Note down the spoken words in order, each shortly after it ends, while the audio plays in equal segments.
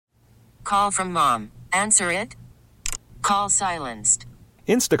call from mom. Answer it. Call silenced.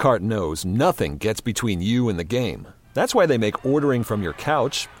 Instacart knows nothing gets between you and the game. That's why they make ordering from your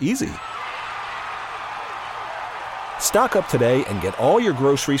couch easy. Stock up today and get all your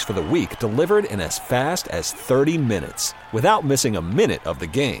groceries for the week delivered in as fast as 30 minutes without missing a minute of the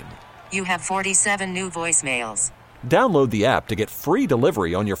game. You have 47 new voicemails. Download the app to get free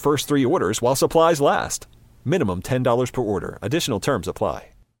delivery on your first 3 orders while supplies last. Minimum $10 per order. Additional terms apply.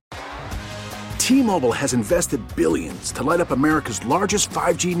 T-Mobile has invested billions to light up America's largest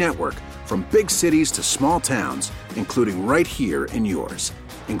 5G network, from big cities to small towns, including right here in yours.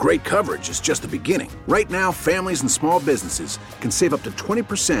 And great coverage is just the beginning. Right now, families and small businesses can save up to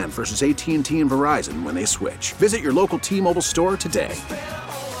 20% versus AT&T and Verizon when they switch. Visit your local T-Mobile store today.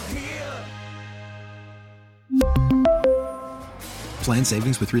 Plan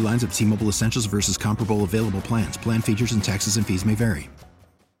savings with 3 lines of T-Mobile Essentials versus comparable available plans. Plan features and taxes and fees may vary.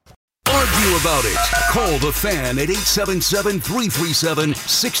 Argue about it. Call the Fan at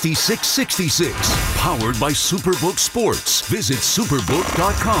 877-337-6666. Powered by Superbook Sports. Visit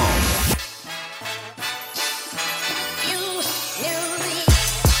superbook.com.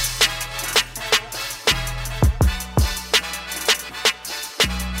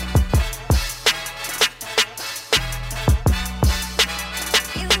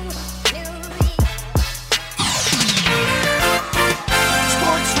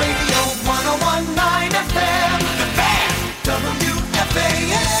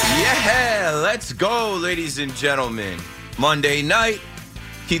 Let's go, ladies and gentlemen. Monday night,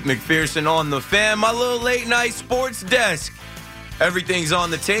 Keith McPherson on the Fan, my little late night sports desk. Everything's on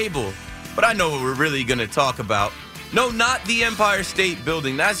the table, but I know what we're really going to talk about. No, not the Empire State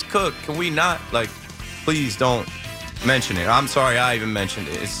Building. That's cooked. Can we not? Please don't mention it. I'm sorry I even mentioned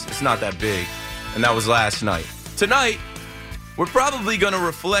it. It's not that big, and that was last night. Tonight, we're probably going to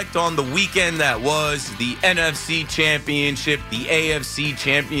reflect on the weekend that was, the NFC Championship, the AFC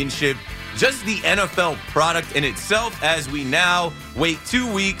Championship, just the NFL product in itself, as we now wait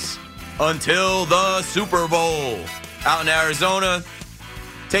 2 weeks until the Super Bowl. Out in Arizona,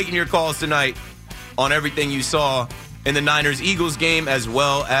 taking your calls tonight on everything you saw in the Niners-Eagles game as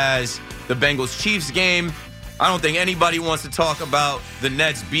well as the Bengals-Chiefs game. I don't think anybody wants to talk about the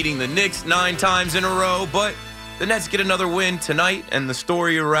Nets beating the Knicks 9 times in a row, but the Nets get another win tonight, and the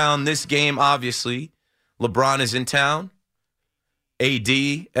story around this game, obviously, LeBron is in town. AD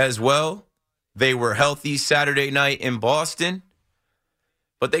as well. They were healthy Saturday night in Boston,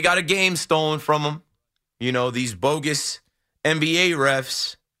 but they got a game stolen from them. You know, these bogus NBA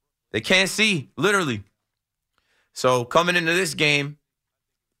refs, they can't see, literally. So coming into this game,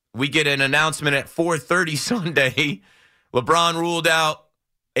 we get an announcement at 4:30 Sunday. LeBron ruled out,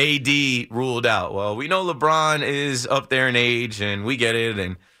 AD ruled out. Well, we know LeBron is up there in age, and we get it.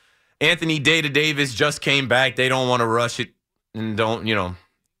 And Anthony Davis just came back. They don't want to rush it and don't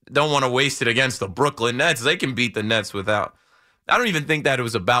want to waste it against the Brooklyn Nets. They can beat the Nets without. I don't even think that it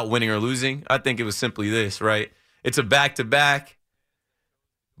was about winning or losing. I think it was simply this, right? It's a back-to-back.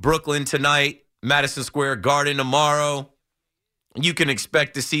 Brooklyn tonight, Madison Square Garden tomorrow. You can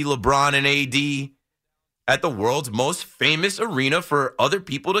expect to see LeBron and AD at the world's most famous arena for other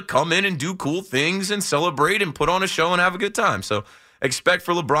people to come in and do cool things and celebrate and put on a show and have a good time. So expect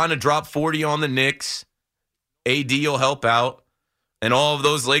for LeBron to drop 40 on the Knicks. AD will help out. And all of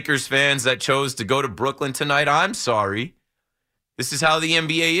those Lakers fans that chose to go to Brooklyn tonight, I'm sorry. This is how the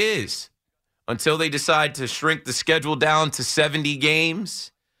NBA is. Until they decide to shrink the schedule down to 70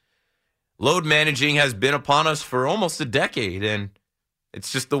 games, load managing has been upon us for almost a decade, and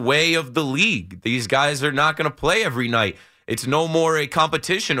it's just the way of the league. These guys are not going to play every night. It's no more a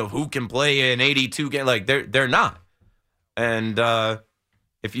competition of who can play an 82 game. They're not. And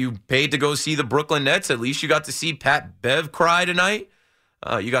if you paid to go see the Brooklyn Nets, at least you got to see Pat Bev cry tonight.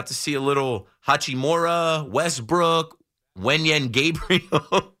 You got to see a little Hachimura, Westbrook, Wenyen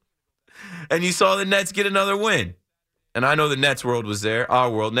Gabriel. And you saw the Nets get another win. And I know the Nets world was there. Our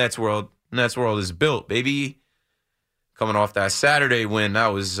world, Nets world is built, baby. Coming off that Saturday win, that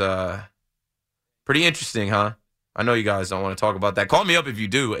was pretty interesting, huh? I know you guys don't want to talk about that. Call me up if you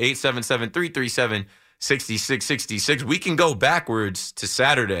do, 877-337-6666. We can go backwards to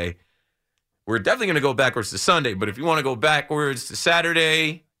Saturday. We're definitely going to go backwards to Sunday, but if you want to go backwards to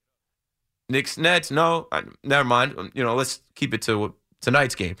Saturday, Knicks, Nets, no, never mind. Let's keep it to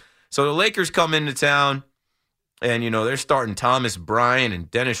tonight's game. So the Lakers come into town, and, they're starting Thomas Bryant and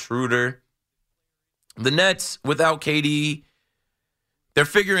Dennis Schroeder. The Nets, without KD, they're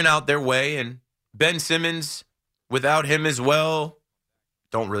figuring out their way, and Ben Simmons, without him as well,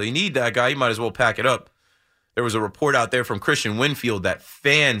 don't really need that guy. You might as well pack it up. there was a report out there from Christian Winfield that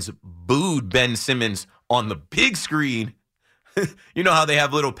fans booed Ben Simmons on the big screen. You know how they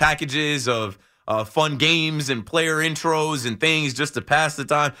have little packages of fun games and player intros and things just to pass the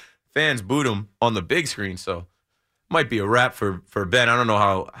time? Fans booed him on the big screen, so might be a wrap for Ben. I don't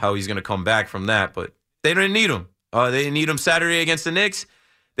know how he's going to come back from that, but they didn't need him. They didn't need him Saturday against the Knicks.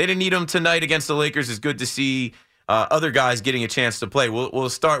 They didn't need him tonight against the Lakers. It's good to see other guys getting a chance to play. We'll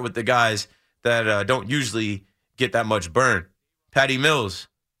start with the guys that don't usually get that much burn. Patty Mills.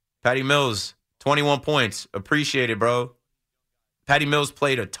 21 points. Appreciate it, bro. Patty Mills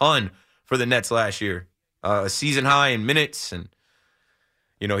played a ton for the Nets last year. A season high in minutes, and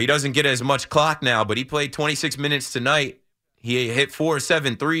he doesn't get as much clock now, but he played 26 minutes tonight. He hit 4 or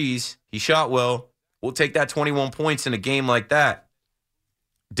 7 threes. He shot well. We'll take that 21 points in a game like that.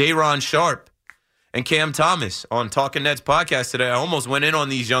 Day'Ron Sharpe and Cam Thomas on Talking Nets podcast today. I almost went in on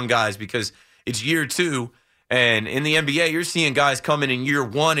these young guys because it's year 2, and in the NBA, you're seeing guys coming in year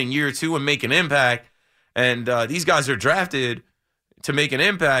 1 and year 2 and make an impact, and these guys are drafted to make an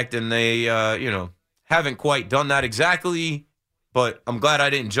impact, and they, haven't quite done that exactly, but I'm glad I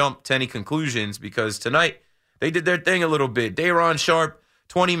didn't jump to any conclusions because tonight they did their thing a little bit. Day'Ron Sharpe,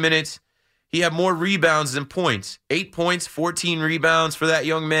 20 minutes. He had more rebounds than points. 8 points, 14 rebounds for that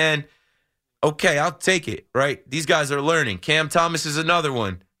young man. Okay, I'll take it, right? These guys are learning. Cam Thomas is another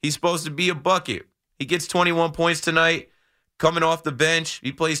one. He's supposed to be a bucket. He gets 21 points tonight, coming off the bench.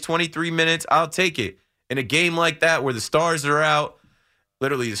 He plays 23 minutes. I'll take it. In a game like that where the stars are out,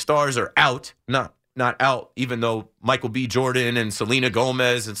 literally the stars are out, not out, even though Michael B. Jordan and Selena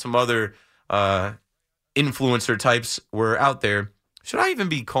Gomez and some other influencer types were out there. Should I even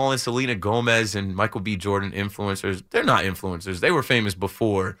be calling Selena Gomez and Michael B. Jordan influencers? They're not influencers. They were famous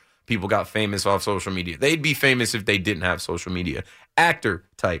before people got famous off social media. They'd be famous if they didn't have social media. Actor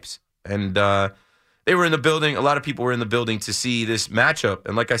types. And they were in the building. A lot of people were in the building to see this matchup.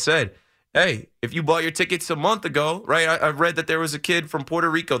 And like I said, hey, if you bought your tickets a month ago, right, I read that there was a kid from Puerto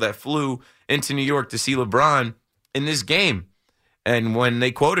Rico that flew into New York to see LeBron in this game. And when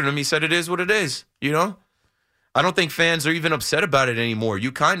they quoted him, he said it is what it is, I don't think fans are even upset about it anymore.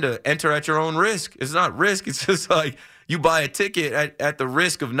 You kind of enter at your own risk. It's not risk. It's just like you buy a ticket at the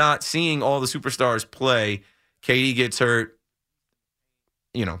risk of not seeing all the superstars play. KD gets hurt,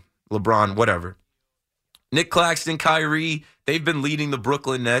 LeBron, whatever. Nick Claxton, Kyrie, they've been leading the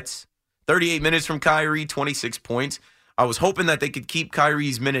Brooklyn Nets. 38 minutes from Kyrie, 26 points. I was hoping that they could keep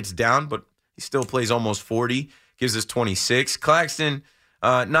Kyrie's minutes down, but he still plays almost 40, gives us 26. Claxton,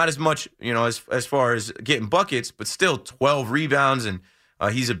 not as much, as far as getting buckets, but still 12 rebounds, and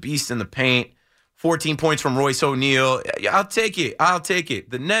he's a beast in the paint. 14 points from Royce O'Neal. I'll take it.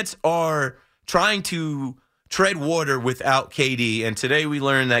 The Nets are trying to tread water without KD, and today we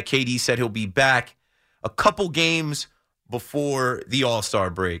learned that KD said he'll be back a couple games before the All-Star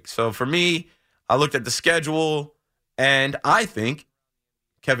break. So for me, I looked at the schedule, and I think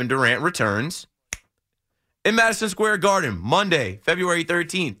Kevin Durant returns in Madison Square Garden, Monday, February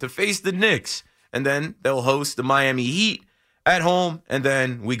 13th, to face the Knicks. And then they'll host the Miami Heat at home, and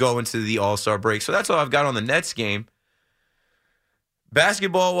then we go into the All-Star break. So that's all I've got on the Nets game.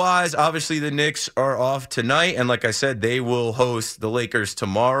 Basketball-wise, obviously the Knicks are off tonight, and like I said, they will host the Lakers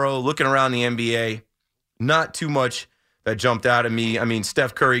tomorrow. Looking around the NBA, not too much that jumped out at me. I mean,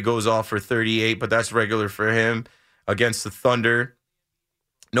 Steph Curry goes off for 38, but that's regular for him against the Thunder.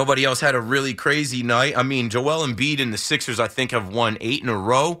 Nobody else had a really crazy night. I mean, Joel Embiid and the Sixers, I think, have won 8 in a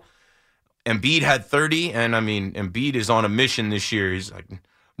row. Embiid had 30, and, I mean, Embiid is on a mission this year. He's like,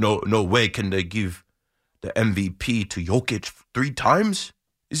 no way can they give the MVP to Jokic 3 times?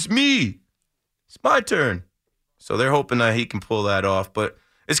 It's me. It's my turn. So they're hoping that he can pull that off. But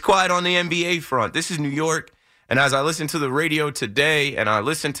it's quiet on the NBA front. This is New York, and as I listened to the radio today and I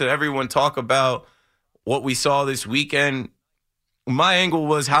listened to everyone talk about what we saw this weekend, my angle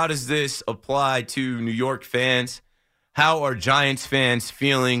was, how does this apply to New York fans? How are Giants fans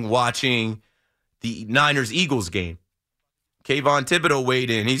feeling watching the Niners-Eagles game? Kayvon Thibodeau weighed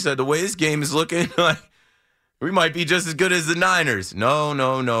in. He said, the way this game is looking, like, we might be just as good as the Niners.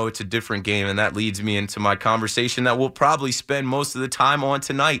 No, it's a different game, and that leads me into my conversation that we'll probably spend most of the time on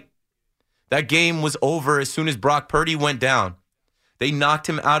tonight. That game was over as soon as Brock Purdy went down. They knocked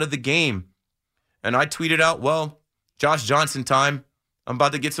him out of the game. And I tweeted out, well, Josh Johnson time. I'm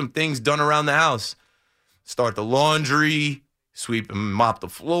about to get some things done around the house. Start the laundry, sweep and mop the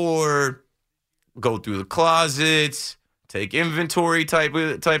floor, go through the closets, take inventory type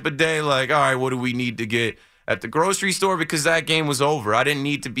of day. Like, all right, what do we need to get at the grocery store? Because that game was over. I didn't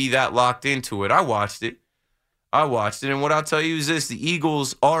need to be that locked into it. I watched it. And what I'll tell you is this. The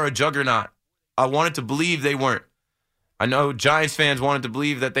Eagles are a juggernaut. I wanted to believe they weren't. I know Giants fans wanted to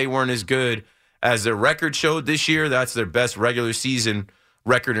believe that they weren't as good as their record showed this year. That's their best regular season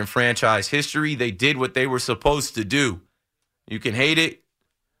record in franchise history. They did what they were supposed to do. You can hate it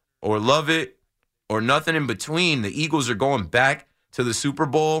or love it or nothing in between. The Eagles are going back to the Super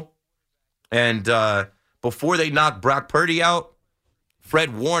Bowl. And before they knocked Brock Purdy out,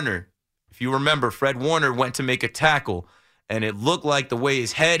 Fred Warner, if you remember, Fred Warner went to make a tackle, and it looked like the way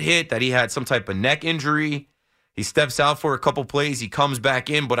his head hit that he had some type of neck injury. He steps out for a couple plays. He comes back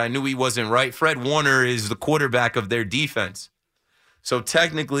in, but I knew he wasn't right. Fred Warner is the quarterback of their defense. So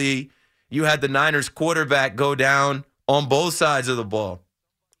technically, you had the Niners quarterback go down on both sides of the ball.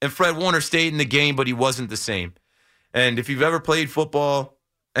 And Fred Warner stayed in the game, but he wasn't the same. And if you've ever played football,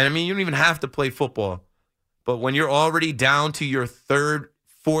 and I mean, you don't even have to play football, but when you're already down to your third,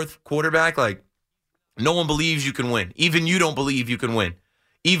 fourth quarterback, like, no one believes you can win. Even you don't believe you can win.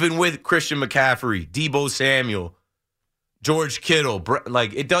 Even with Christian McCaffrey, Deebo Samuel, George Kittle,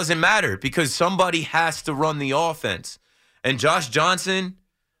 like, it doesn't matter because somebody has to run the offense. And Josh Johnson,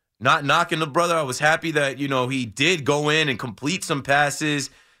 not knocking the brother, I was happy that, he did go in and complete some passes,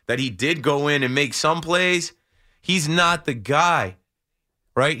 that he did go in and make some plays. He's not the guy,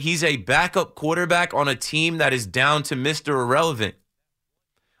 right? He's a backup quarterback on a team that is down to Mr. Irrelevant.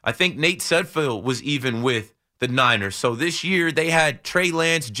 I think Nate Sudfeld was even with the Niners. So this year they had Trey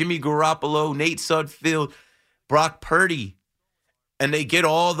Lance, Jimmy Garoppolo, Nate Sudfeld, Brock Purdy, and they get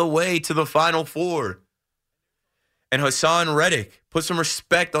all the way to the Final Four. And Hassan Reddick, put some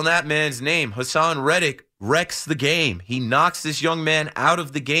respect on that man's name. Hassan Reddick wrecks the game. He knocks this young man out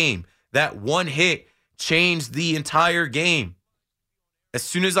of the game. That one hit changed the entire game. As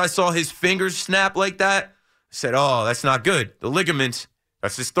soon as I saw his fingers snap like that, I said, oh, that's not good. The ligaments,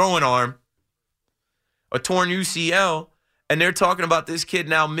 that's his throwing arm. A torn UCL, and they're talking about this kid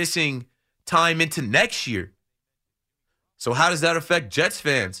now missing time into next year. So how does that affect Jets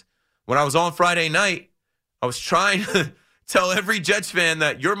fans? When I was on Friday night, I was trying to tell every Jets fan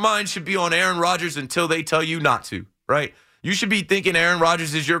that your mind should be on Aaron Rodgers until they tell you not to, right? You should be thinking Aaron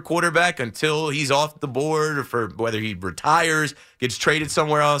Rodgers is your quarterback until he's off the board or for whether he retires, gets traded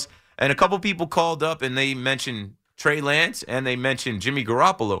somewhere else. And a couple people called up and they mentioned Trey Lance and they mentioned Jimmy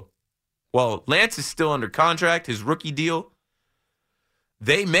Garoppolo. Well, Lance is still under contract, his rookie deal.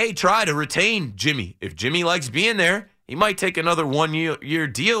 They may try to retain Jimmy. If Jimmy likes being there, he might take another one-year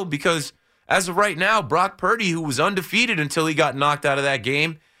deal because as of right now, Brock Purdy, who was undefeated until he got knocked out of that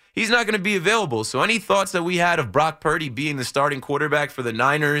game, he's not going to be available. So any thoughts that we had of Brock Purdy being the starting quarterback for the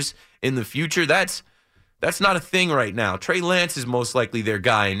Niners in the future, that's not a thing right now. Trey Lance is most likely their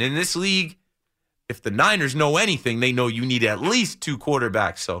guy. And in this league, if the Niners know anything, they know you need at least two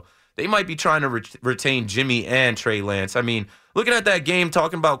quarterbacks. So they might be trying to retain Jimmy and Trey Lance. I mean, looking at that game,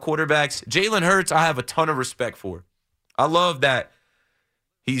 talking about quarterbacks, Jalen Hurts, I have a ton of respect for. I love that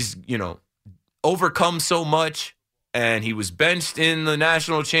he's, overcome so much, and he was benched in the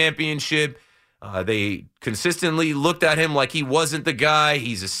national championship. They consistently looked at him like he wasn't the guy.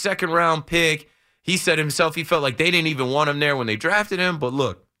 He's a second-round pick. He said himself he felt like they didn't even want him there when they drafted him. But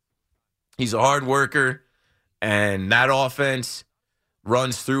look, he's a hard worker, and that offense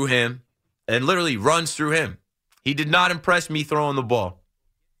runs through him and literally runs through him. He did not impress me throwing the ball.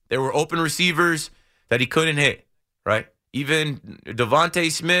 There were open receivers that he couldn't hit, right? Even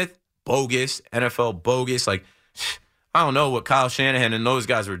Devontae Smith, bogus, NFL bogus. Like, I don't know what Kyle Shanahan and those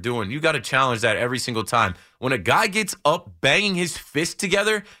guys were doing. You got to challenge that every single time. When a guy gets up banging his fist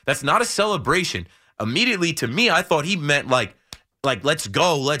together, that's not a celebration. Immediately, to me, I thought he meant like let's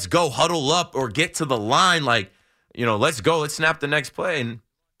go, huddle up or get to the line. Like, let's go, let's snap the next play. And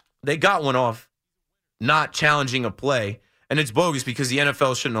they got one off not challenging a play. And it's bogus because the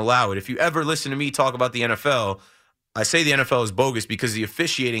NFL shouldn't allow it. If you ever listen to me talk about the NFL, I say the NFL is bogus because the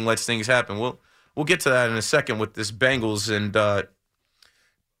officiating lets things happen. We'll get to that in a second with this Bengals and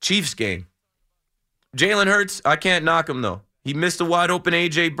Chiefs game. Jalen Hurts, I can't knock him, though. He missed a wide-open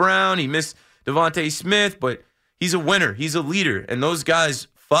A.J. Brown. He missed Devontae Smith, but he's a winner. He's a leader, and those guys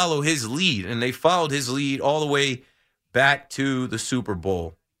follow his lead, and they followed his lead all the way back to the Super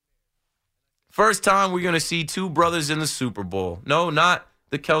Bowl. First time we're going to see two brothers in the Super Bowl. No, not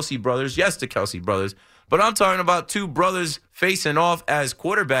the Kelce brothers. Yes, the Kelce brothers. But I'm talking about two brothers facing off as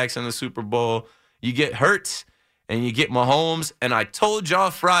quarterbacks in the Super Bowl. You get Hurts and you get Mahomes. And I told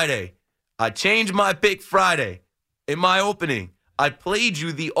y'all Friday, I changed my pick Friday in my opening. I played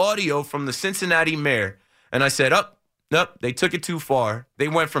you the audio from the Cincinnati mayor. And I said, nope, they took it too far. They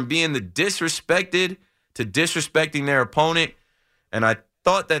went from being the disrespected to disrespecting their opponent. And I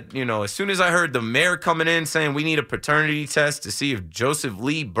thought that, as soon as I heard the mayor coming in saying we need a paternity test to see if Joseph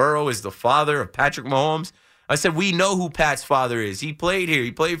Lee Burrow is the father of Patrick Mahomes, I said, we know who Pat's father is. He played here.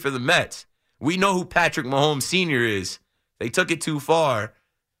 He played for the Mets. We know who Patrick Mahomes Sr. is. They took it too far.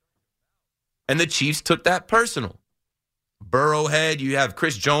 And the Chiefs took that personal. Burrowhead, you have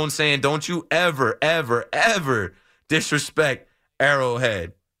Chris Jones saying, don't you ever, ever, ever disrespect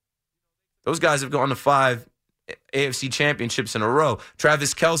Arrowhead. Those guys have gone to 5 AFC championships in a row.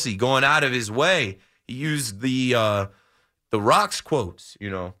 Travis Kelce going out of his way. He used the Rock's quotes,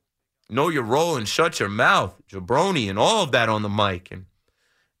 know your role and shut your mouth, jabroni, and all of that on the mic. And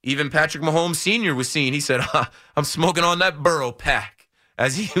even Patrick Mahomes Sr. was seen. He said, I'm smoking on that Burrow pack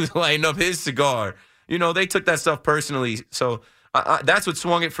as he was lighting up his cigar. They took that stuff personally. So that's what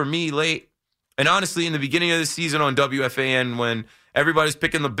swung it for me late. And honestly, in the beginning of the season on WFAN, when everybody's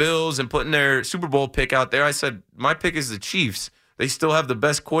picking the Bills and putting their Super Bowl pick out there, I said, my pick is the Chiefs. They still have the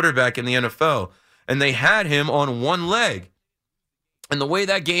best quarterback in the NFL. And they had him on one leg. And the way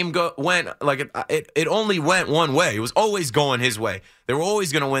that game went, it only went one way. It was always going his way. They were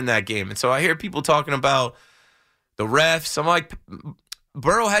always going to win that game. And so I hear people talking about the refs. I'm like,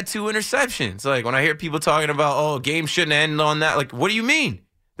 Burrow had 2 interceptions. Like, when I hear people talking about, game shouldn't end on that. Like, what do you mean?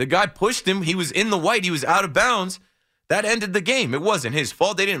 The guy pushed him. He was in the white. He was out of bounds. That ended the game. It wasn't his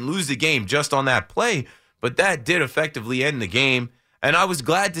fault. They didn't lose the game just on that play. But that did effectively end the game. And I was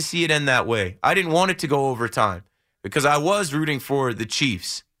glad to see it end that way. I didn't want it to go overtime, because I was rooting for the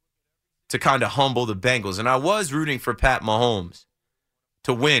Chiefs to kind of humble the Bengals. And I was rooting for Pat Mahomes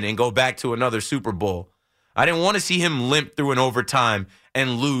to win and go back to another Super Bowl. I didn't want to see him limp through an overtime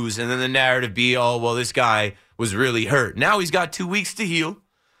and lose, and then the narrative be, this guy was really hurt. Now he's got 2 weeks to heal,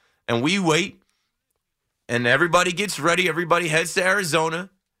 and we wait, and everybody gets ready. Everybody heads to Arizona,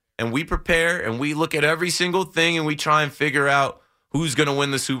 and we prepare, and we look at every single thing, and we try and figure out who's going to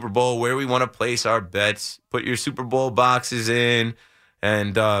win the Super Bowl, where we want to place our bets. Put your Super Bowl boxes in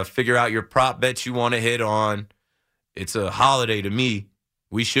and figure out your prop bets you want to hit on. It's a holiday to me.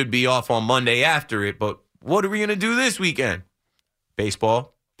 We should be off on Monday after it, but what are we going to do this weekend?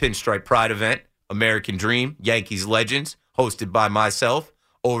 Baseball, Pinstripe Pride event, American Dream, Yankees Legends, hosted by myself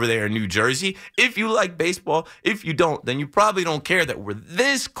over there in New Jersey. If you like baseball, if you don't, then you probably don't care that we're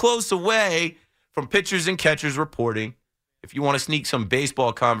this close away from pitchers and catchers reporting. If you want to sneak some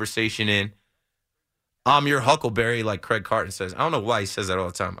baseball conversation in, I'm your Huckleberry, like Craig Carton says. I don't know why he says that all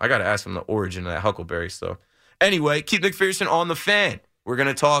the time. I got to ask him the origin of that Huckleberry stuff. Anyway, Keith McPherson on the Fan. We're going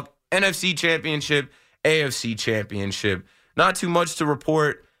to talk NFC Championship, AFC Championship. Not too much to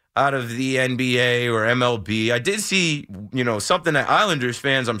report out of the NBA or MLB. I did see, something that Islanders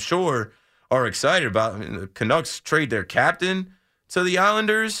fans, I'm sure, are excited about. I mean, the Canucks trade their captain to the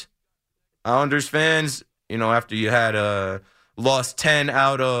Islanders. Islanders fans, after you had lost 10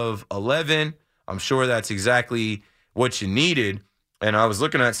 out of 11, I'm sure that's exactly what you needed. And I was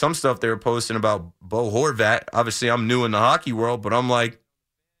looking at some stuff they were posting about Bo Horvat. Obviously, I'm new in the hockey world, but I'm like,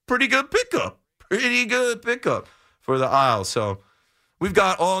 pretty good pickup for the Isles. So we've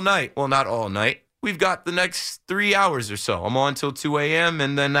got all night. Well, not all night. We've got the next 3 hours or so. I'm on till 2 a.m.,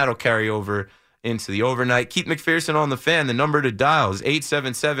 and then that'll carry over into the overnight. Keith McPherson on the Fan. The number to dial is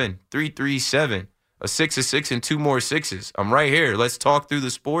 877-337. A 6, a 6, and 2 more 6s. I'm right here. Let's talk through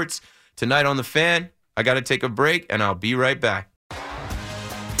the sports tonight on the Fan. I got to take a break, and I'll be right back.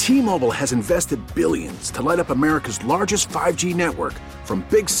 T-Mobile has invested billions to light up America's largest 5G network, from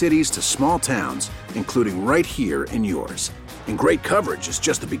big cities to small towns, including right here in yours. And great coverage is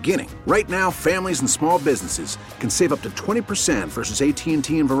just the beginning. Right now, families and small businesses can save up to 20% versus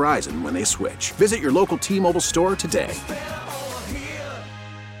AT&T and Verizon when they switch. Visit your local T-Mobile store today.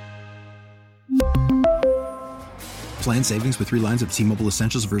 Plan savings with 3 lines of T-Mobile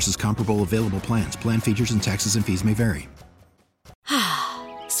Essentials versus comparable available plans. Plan features and taxes and fees may vary.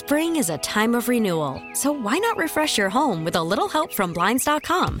 Spring is a time of renewal, so why not refresh your home with a little help from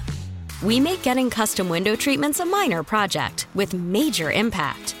Blinds.com? We make getting custom window treatments a minor project with major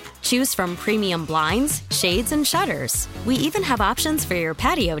impact. Choose from premium blinds, shades, and shutters. We even have options for your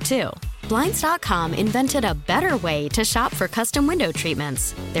patio, too. Blinds.com invented a better way to shop for custom window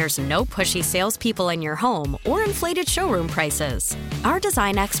treatments. There's no pushy salespeople in your home or inflated showroom prices. Our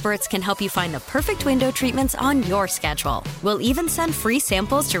design experts can help you find the perfect window treatments on your schedule. We'll even send free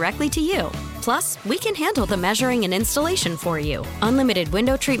samples directly to you. Plus, we can handle the measuring and installation for you. Unlimited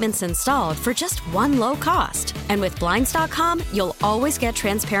window treatments installed for just one low cost. And with Blinds.com, you'll always get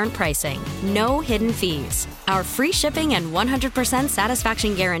transparent pricing. No hidden fees. Our free shipping and 100%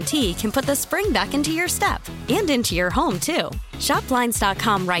 satisfaction guarantee can put put the spring back into your step and into your home, too. Shop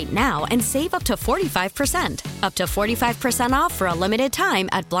Blinds.com right now and save up to 45%. Up to 45% off for a limited time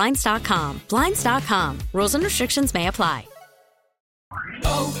at Blinds.com. Blinds.com. Rules and restrictions may apply.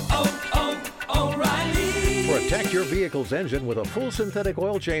 O'Reilly. Protect your vehicle's engine with a full synthetic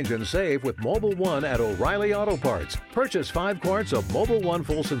oil change and save with Mobil 1 at O'Reilly Auto Parts. Purchase 5 quarts of Mobil 1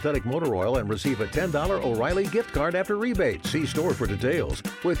 full synthetic motor oil and receive a $10 O'Reilly gift card after rebate. See store for details.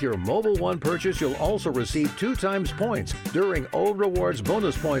 With your Mobil 1 purchase, you'll also receive 2 times points during O Rewards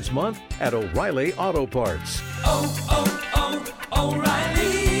Bonus Points Month at O'Reilly Auto Parts. O'Reilly.